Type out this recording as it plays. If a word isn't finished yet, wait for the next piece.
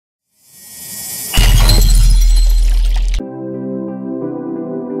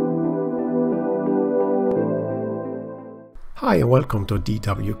Hi and welcome to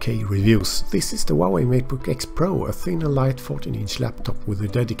DWK Reviews. This is the Huawei Matebook X Pro, a thin and light 14-inch laptop with a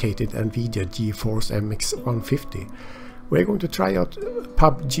dedicated Nvidia Geforce MX150. We're going to try out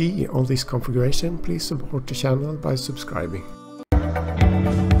PUBG on this configuration. Please support the channel by subscribing.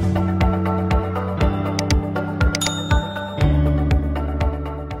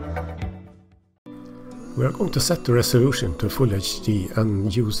 We are going to set the resolution to Full HD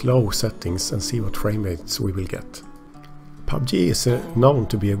and use low settings and see what frame rates we will get. PUBG is known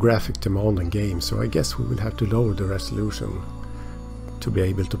to be a graphic demanding game, so I guess we will have to lower the resolution to be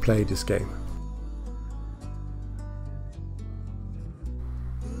able to play this game.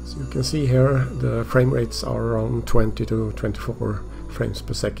 So you can see here the frame rates are around 20 to 24 frames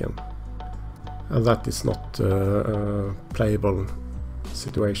per second, and that is not a playable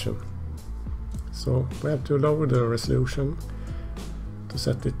situation. So we have to lower the resolution to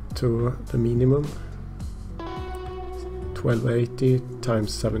set it to the minimum, 1280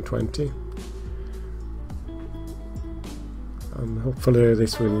 times 720, and hopefully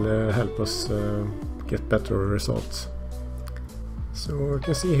this will help us get better results. So you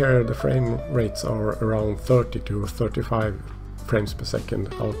can see here the frame rates are around 30 to 35 frames per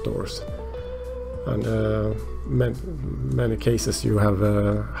second outdoors, and many cases you have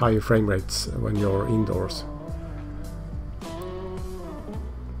higher frame rates when you're indoors.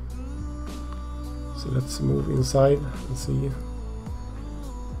 So let's move inside and see.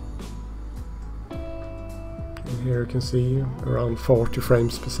 And here you can see around 40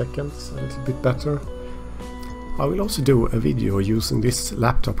 frames per second, so a little bit better. I will also do a video using this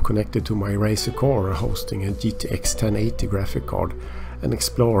laptop connected to my Razer Core hosting a GTX 1080 graphic card and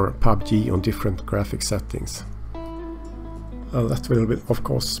explore PUBG on different graphic settings. That will of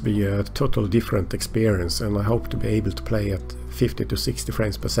course be a totally different experience, and I hope to be able to play at 50 to 60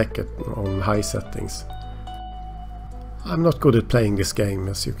 frames per second on high settings. I'm not good at playing this game,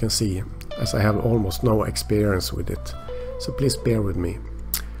 as you can see, as I have almost no experience with it, so please bear with me.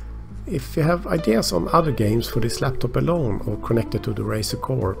 If you have ideas on other games for this laptop alone or connected to the Razer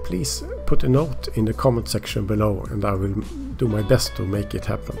Core, please put a note in the comment section below and I will do my best to make it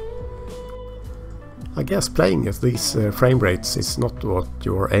happen. I guess playing at these frame rates is not what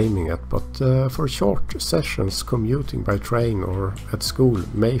you're aiming at, but for short sessions commuting by train or at school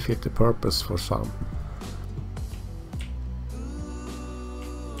may fit the purpose for some.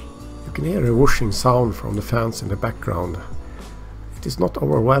 You can hear a whooshing sound from the fans in the background. It is not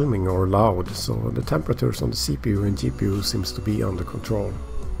overwhelming or loud, so the temperatures on the CPU and GPU seems to be under control.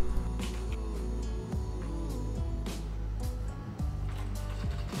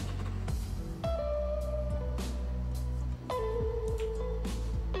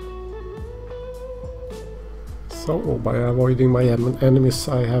 So by avoiding my enemies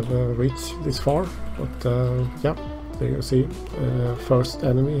I have reached this far, but yeah, there you see first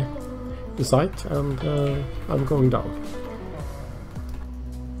enemy in sight, and I'm going down.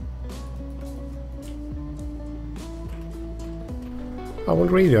 I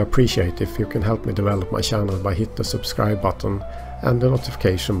would really appreciate if you can help me develop my channel by hitting the subscribe button and the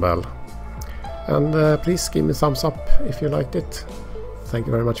notification bell. And please give me a thumbs up if you liked it. Thank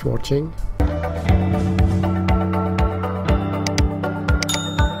you very much for watching.